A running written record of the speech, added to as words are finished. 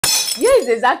is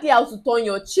exactly how to turn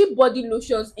your cheap body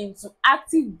lotions into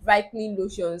active brightening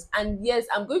lotions. And yes,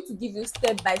 I'm going to give you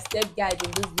step-by-step guide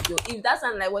in this video. If that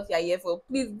sounds like what you are here for,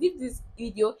 please give this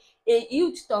video a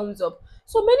huge thumbs up.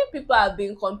 So many people have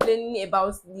been complaining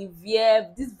about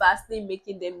Nivea, this Vaseline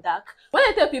making them dark. When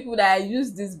I tell people that I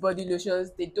use these body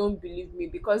lotions, they don't believe me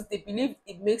because they believe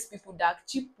it makes people dark.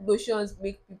 Cheap lotions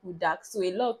make people dark, so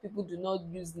a lot of people do not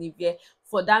use Nivea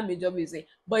for that major reason.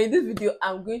 But in this video,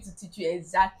 I'm going to teach you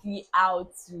exactly how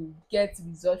to get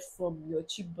results from your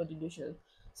cheap body lotion.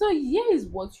 So here is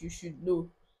what you should know.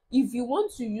 If you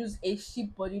want to use a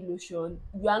cheap body lotion,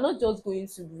 you are not just going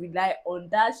to rely on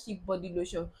that cheap body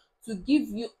lotion to give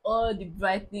you all the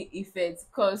brightening effects,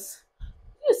 because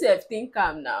you sef think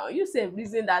am now, you sef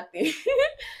reason that thing.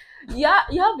 Yeah,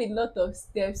 you have a lot of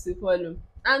steps to follow,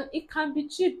 and it can be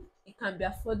cheap, it can be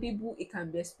affordable, it can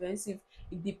be expensive.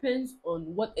 It depends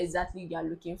on what exactly you are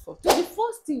looking for. So the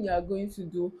first thing you are going to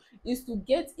do is to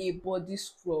get a body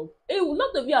scrub. A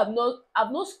lot of you have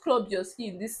not scrubbed your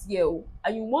skin this year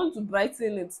and you want to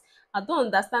brighten it. I don't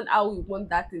understand how we want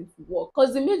that thing to work,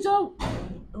 because the major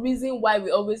reason why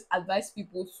we always advise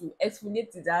people to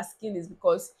exfoliate their skin is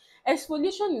because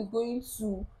exfoliation is going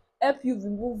to help you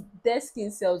remove dead skin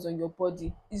cells on your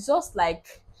body. It's just like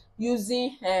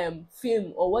using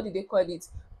film, or what do they call it,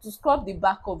 to scrub the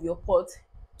back of your pot.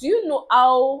 Do you know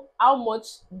how much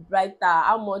brighter,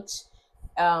 how much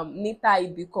neater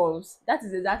it becomes? That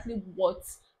is exactly what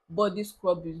body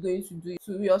scrub is going to do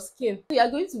to your skin. So you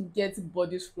are going to get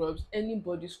body scrubs, any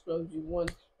body scrubs you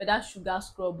want, whether sugar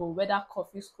scrub or whether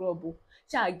coffee scrub or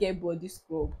sha get body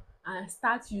scrub, and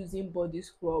start using body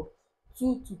scrub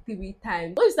 2 to 3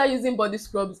 times. When you start using body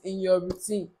scrubs in your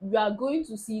routine, you are going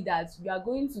to see that you are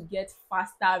going to get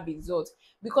faster results,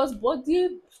 because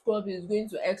body scrub is going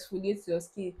to exfoliate your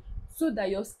skin so that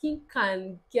your skin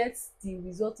can get the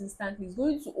result instantly. It's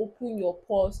going to open your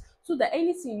pores so that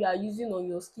anything you are using on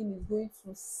your skin is going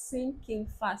to sink in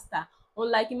faster.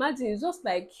 Unlike, imagine it's just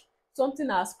like something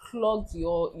has clogged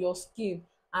your skin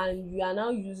and you are now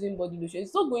using body lotion,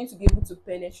 it's not going to be able to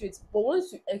penetrate. But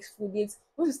once you exfoliate,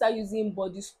 once you start using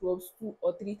body scrubs 2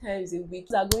 or 3 times a week,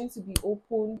 you are going to be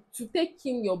open to take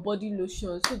in your body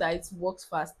lotion so that it works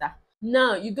faster.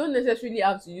 Now, you don't necessarily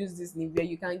have to use this Nivea.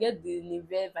 You can get the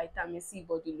Nivea vitamin C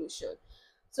body lotion.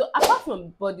 So apart from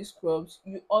body scrubs,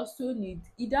 you also need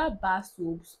either bar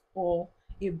soaps or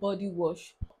a body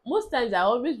wash. Most times I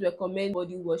always recommend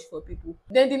body wash for people.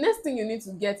 Then the next thing you need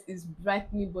to get is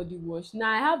brightening body wash. Now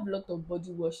I have a lot of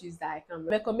body washes that I can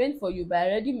recommend for you, but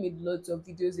I already made lots of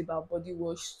videos about body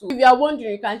wash. So if you are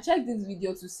wondering, you can check this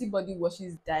video to see body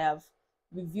washes that I have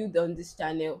reviewed on this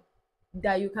channel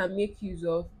that you can make use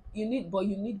of. You need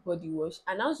body wash,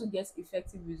 and also get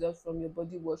effective results from your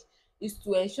body wash is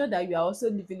to ensure that you are also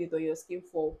leaving it on your skin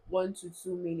for 1 to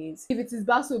 2 minutes. If it is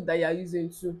bar soap that you are using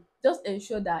too, just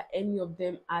ensure that any of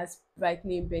them has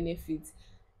brightening benefits.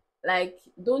 Like,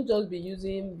 don't just be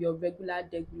using your regular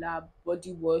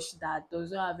body wash that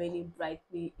does not have any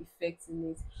brightening effect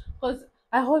in it. Because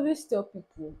I always tell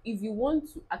people, if you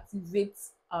want to activate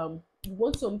you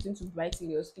want something to brighten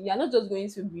your skin, you're not just going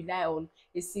to rely on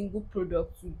a single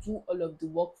product to do all of the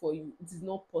work for you. It is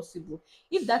not possible.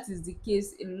 If that is the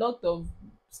case, a lot of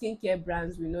skincare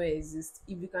brands will not exist.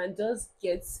 If you can just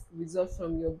get results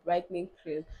from your brightening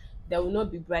cream, there will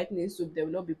not be brightening soap, there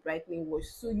will not be brightening wash.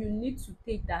 So you need to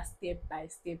take that step by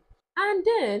step, and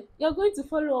then you're going to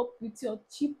follow up with your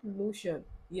cheap lotion.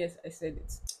 Yes, I said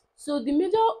it. So the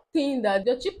major thing that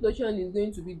the cheap lotion is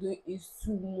going to be doing is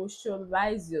to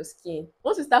moisturize your skin.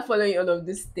 Once you start following all of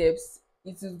these steps,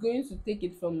 it is going to take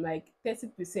it from like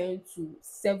 30% to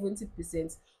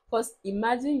 70%. Because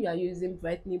imagine you are using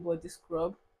brightening body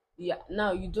scrub. Yeah,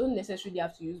 now you don't necessarily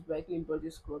have to use brightening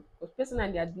body scrub, because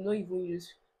personally I do not even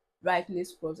use brightening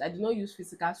scrubs. I do not use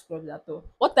physical scrubs at all.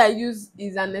 What I use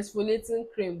is an exfoliating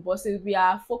cream, but since we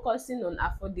are focusing on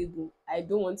affordable, I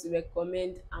don't want to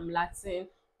recommend Amlatin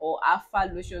or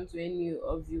Alpha lotion to any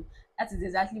of you. That is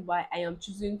exactly why I am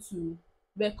choosing to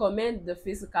recommend the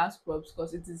physical scrubs,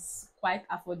 because it is quite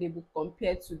affordable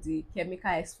compared to the chemical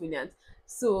exfoliant.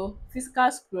 So physical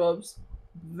scrubs,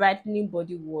 brightening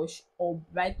body wash, or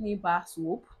brightening bar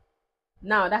soap.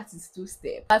 Now that is 2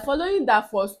 steps. By following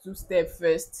that first 2 step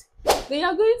first, then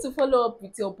you're going to follow up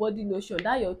with your body lotion,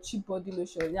 that your cheap body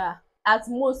lotion. Yeah, at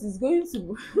most it's going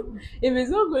to if it's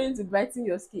not going to brighten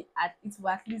your skin, it will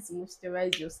at least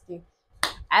moisturize your skin.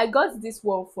 I got this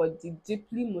one for the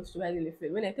deeply moisturizing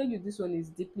effect. When I tell you this one is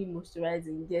deeply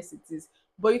moisturizing, yes it is,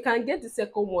 but you can get the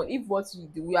second one if what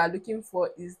you are looking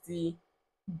for is the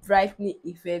brightening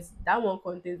effect. That one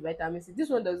contains vitamin C. This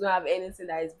one does not have anything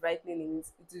that is brightening in it.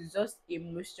 It is just a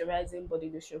moisturizing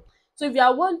body lotion. So if you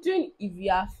are wondering if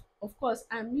you have, of course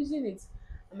I'm using it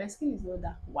and my skin is not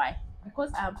that. Why?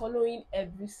 Because I am following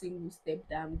every single step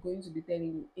that I'm going to be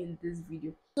telling you in this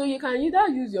video. So you can either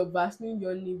use your Vaseline,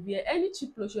 your Nivea, any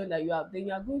cheap lotion that you have, then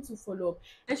you are going to follow up.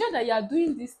 Ensure that you are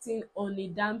doing this thing on a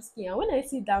damp skin. And when I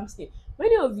say damp skin,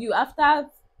 many of you after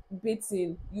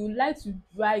bathing you like to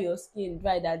dry your skin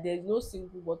dry that there is no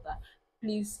single water.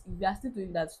 Please, if you are still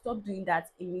doing that, stop doing that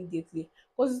immediately,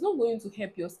 because it's not going to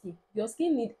help your skin. Your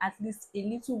skin need at least a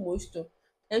little moisture.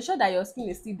 Ensure that your skin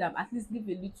is still damp, at least leave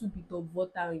a little bit of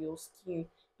water on your skin.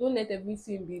 Don't let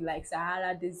everything be like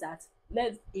Sahara desert.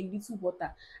 Let a little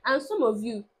water. And some of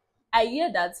you, I hear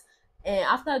that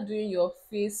after doing your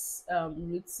face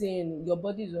routine your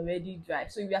body is already dry.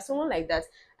 So if you are someone like that,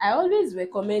 I always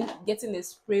recommend getting a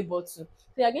spray bottle. So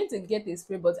you are going to get a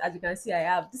spray bottle. As you can see, I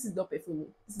have, this is not perfume,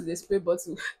 this is a spray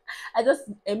bottle. I just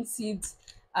emptied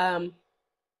um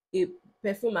a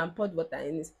perfume and poured water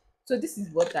in it. So this is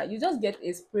water. You just get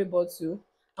a spray bottle,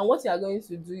 and what you are going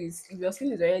to do is, if your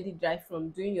skin is already dry from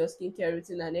doing your skincare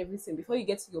routine and everything, before you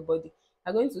get to your body,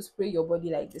 you're going to spray your body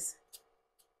like this.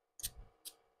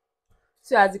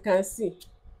 So as you can see,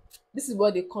 this is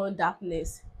what they call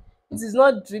dampness. It is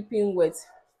not dripping wet.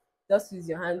 Just use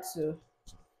your hand to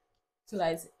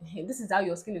like, this is how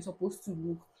your skin is supposed to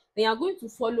look. Then you're going to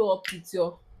follow up with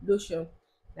your lotion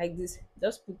like this.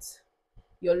 Just put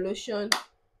your lotion.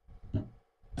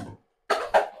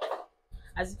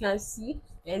 As you can see,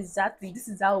 exactly this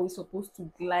is how it's supposed to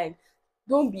glide.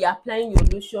 Don't be applying your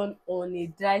lotion on a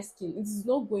dry skin. It is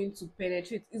not going to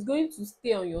penetrate. It's going to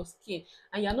stay on your skin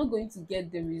and you're not going to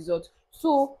get the result.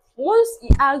 So once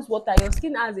it adds water, your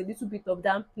skin has a little bit of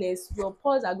dampness, your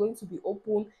pores are going to be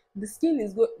open, the skin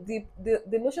is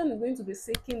the lotion is going to be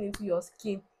sinking into your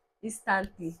skin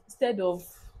instantly, instead of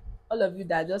all of you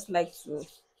that just like to.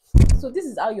 So this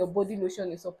is how your body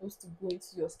lotion is supposed to go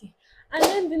into your skin. And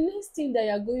then the next thing that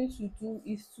you're going to do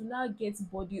is to now get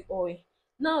body oil.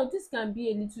 Now this can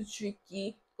be a little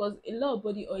tricky because a lot of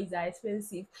body oils are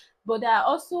expensive, but there are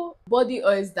also body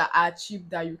oils that are cheap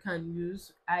that you can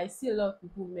use. I see a lot of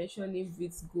people mentioning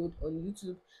Vits Gold on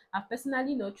YouTube. I've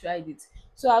personally not tried it,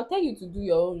 so I'll tell you to do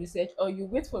your own research, or you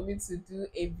wait for me to do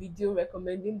a video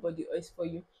recommending body oils for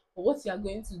you. But what you are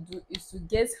going to do is to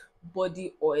get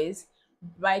body oils,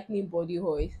 brightening body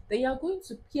oil, then you are going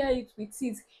to pair it with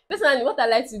it. Personally, what I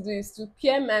like to do is to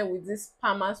pair mine with this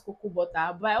Palmer's cocoa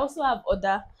butter, but I also have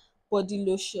other body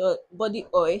lotion, body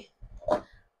oil.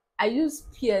 I use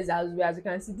pears as well. As you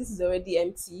can see, this is already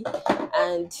empty,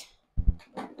 and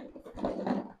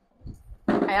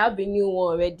I have a new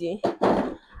one already.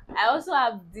 I also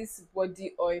have this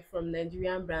body oil from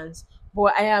Nigerian brands,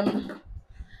 but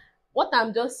what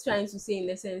I'm just trying to say in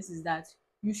essence is that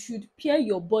you should pair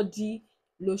your body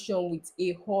lotion with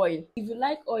a oil. If you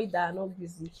like oil that are not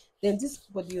busy, then this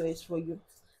body oil is for you.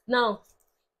 Now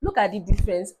look at the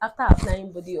difference after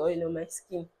applying body oil on my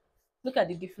skin. Look at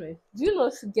the difference. Do you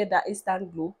not get that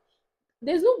instant glow?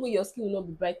 There's no way your skin will not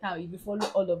be brighter if you follow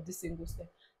all of this single step.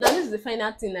 Now this is the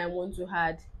final thing I want to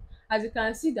add. As you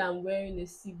can see that I'm wearing a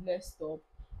sleeveless top,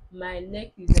 my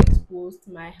neck is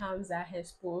exposed, my arms are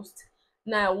exposed.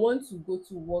 Now I want to go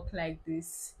to work like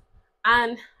this,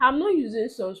 and I'm not using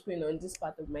sunscreen on this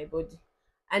part of my body,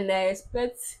 and I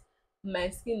expect my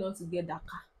skin not to get darker.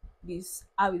 This,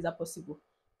 how is that possible?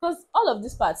 Because all of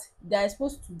these parts, they are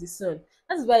exposed to the sun.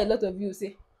 That's why a lot of you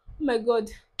say, oh my god,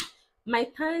 my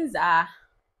tines are,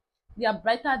 they are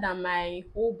brighter than my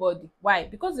whole body. Why?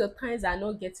 Because your tines are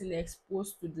not getting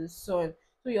exposed to the sun.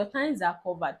 So your tines are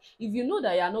covered. If you know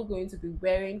that you are not going to be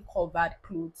wearing covered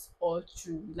clothes all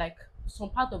through, like some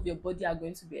part of your body are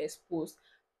going to be exposed,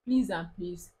 please and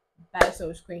please buy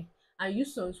sunscreen and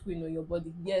use sunscreen on your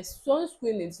body. Yes,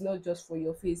 sunscreen is not just for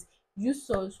your face. Use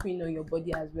sunscreen on your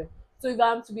body as well. So if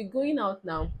I'm to be going out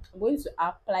now, I'm going to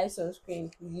apply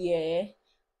sunscreen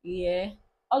here,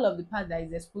 all of the part that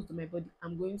is exposed to my body.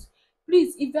 I'm going to,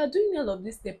 please, if you are doing all of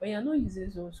this step and you're not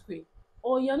using sunscreen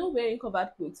or you're not wearing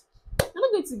covered clothes, you're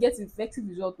not going to get effective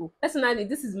result. Oh, personally,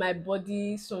 this is my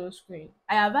body sunscreen.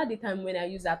 I have had a time when I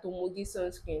use Atomogi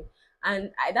sunscreen,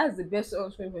 and that's the best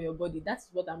sunscreen for your body. That's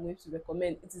what I'm going to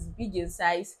recommend. It is big in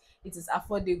size, it is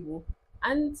affordable,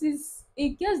 and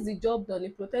it gets the job done.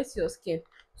 It protects your skin.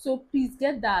 So please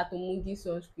get that Atomogi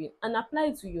sunscreen and apply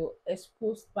it to your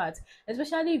exposed part,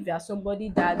 especially if you are somebody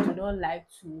that do not like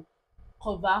to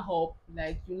cover up,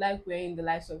 like you like wearing the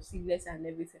likes of sleeveless and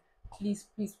everything. Please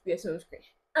wear sunscreen.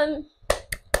 And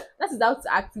That is how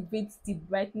to activate the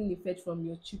brightening effect from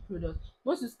your cheap product.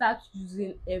 Once you start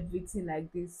using everything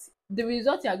like this, the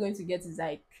result you are going to get is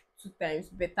like 2 times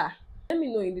better. Let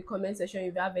me know in the comment section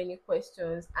if you have any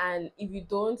questions, and if you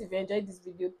enjoyed this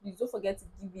video, please don't forget to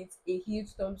give it a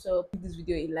huge thumbs up, give this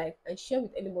video a like, and share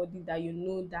with anybody that you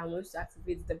know that wants to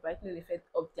activate the brightening effect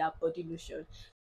of their body lotion.